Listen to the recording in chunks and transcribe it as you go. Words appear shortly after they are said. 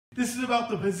This is about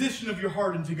the position of your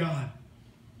heart into God.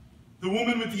 The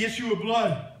woman with the issue of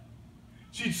blood,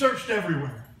 she'd searched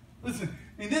everywhere. Listen,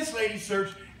 this lady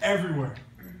searched everywhere.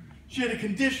 She had a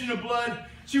condition of blood.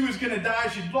 She was going to die.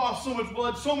 She'd lost so much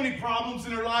blood, so many problems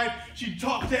in her life. She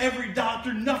talked to every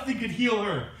doctor. Nothing could heal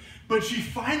her. But she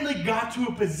finally got to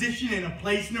a position and a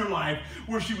place in her life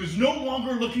where she was no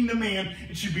longer looking to man,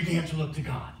 and she began to look to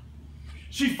God.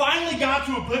 She finally got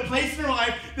to a place in her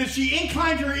life that she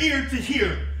inclined her ear to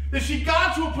hear. That she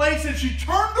got to a place that she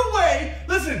turned away,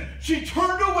 listen, she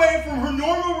turned away from her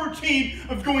normal routine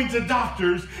of going to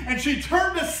doctors, and she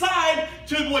turned aside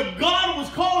to what God was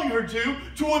calling her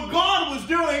to what God was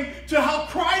doing, to how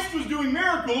Christ was doing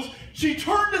miracles. She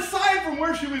turned aside from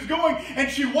where she was going, and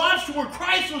she watched where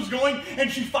Christ was going, and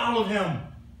she followed him.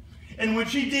 And when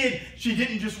she did, she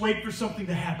didn't just wait for something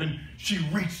to happen. She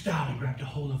reached out and grabbed a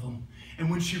hold of him. And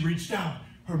when she reached out,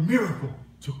 her miracle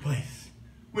took place.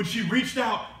 When she reached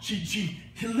out, she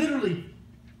literally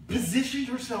positioned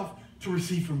herself to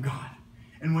receive from God.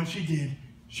 And when she did,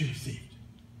 she received.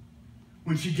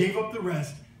 When she gave up the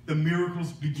rest, the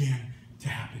miracles began to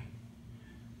happen.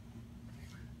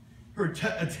 Her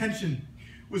attention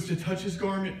was to touch his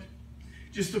garment,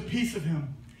 just a piece of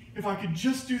him. If I could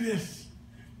just do this,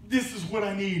 this is what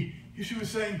I need. She was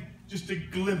saying, just a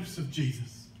glimpse of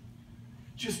Jesus.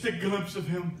 Just a glimpse of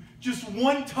him. Just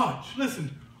one touch.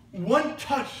 Listen, one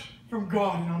touch from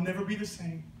God and I'll never be the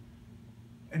same.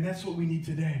 And that's what we need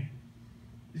today.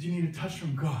 Is you need a touch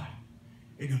from God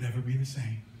and you'll never be the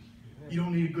same. You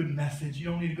don't need a good message. You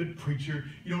don't need a good preacher.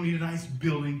 You don't need a nice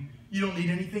building. You don't need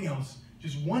anything else.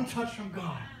 Just one touch from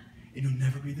God and you'll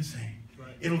never be the same.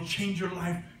 Right. It'll change your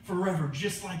life forever,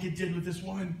 just like it did with this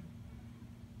woman.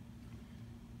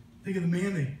 Think of the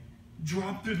man, they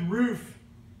dropped through the roof.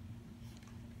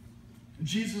 And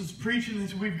Jesus was preaching and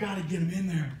said, we've got to get him in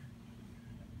there.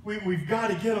 We've got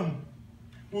to get him.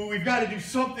 Well, we've got to do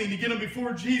something to get him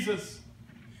before Jesus.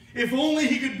 If only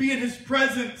he could be in his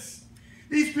presence.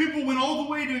 These people went all the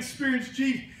way to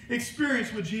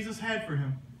experience what Jesus had for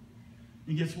him.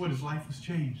 And guess what? His life was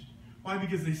changed. Why?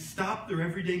 Because they stopped their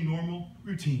everyday normal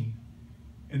routine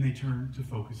and they turned to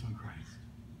focus on Christ.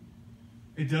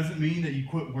 It doesn't mean that you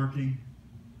quit working.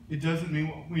 It doesn't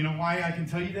mean, you know why I can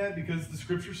tell you that? Because the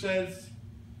scripture says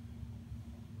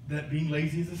that being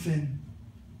lazy is a sin.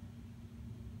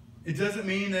 It doesn't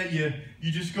mean that you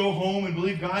just go home and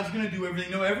believe God's going to do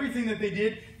everything. No, everything that they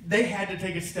did, they had to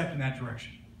take a step in that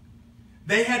direction.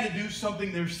 They had to do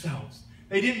something themselves.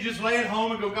 They didn't just lay at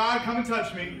home and go, God, come and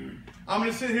touch me. I'm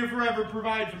going to sit here forever,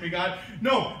 provide for me, God.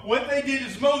 No, what they did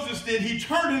is Moses did. He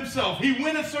turned himself. He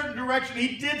went a certain direction.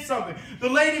 He did something. The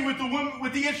lady with the woman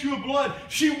with the issue of blood,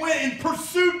 she went and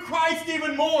pursued Christ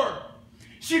even more.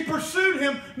 She pursued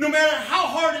him no matter how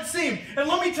hard it seemed. And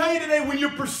let me tell you today, when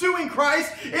you're pursuing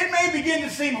Christ, it may begin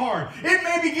to seem hard. It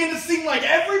may begin to seem like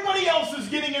everybody else is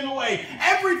getting in the way.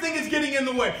 Everything is getting in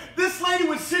the way. This lady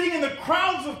was sitting in the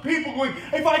crowds of people going,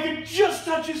 if I could just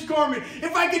touch his garment,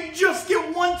 if I could just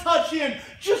get one touch in,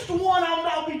 just one,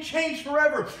 I'll be changed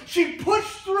forever. She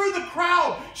pushed through the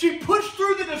crowd. She pushed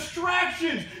through the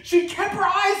distractions. She kept her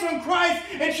eyes on Christ,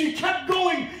 and she kept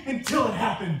going until it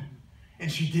happened.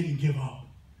 And she didn't give up.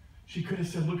 She could have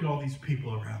said, look at all these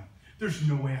people around. There's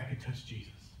no way I could touch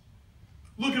Jesus.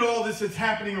 Look at all this that's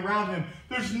happening around him.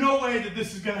 There's no way that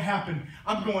this is going to happen.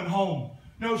 I'm going home.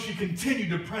 No, she continued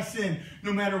to press in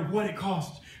no matter what it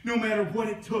cost, no matter what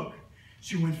it took.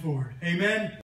 She went forward. Amen.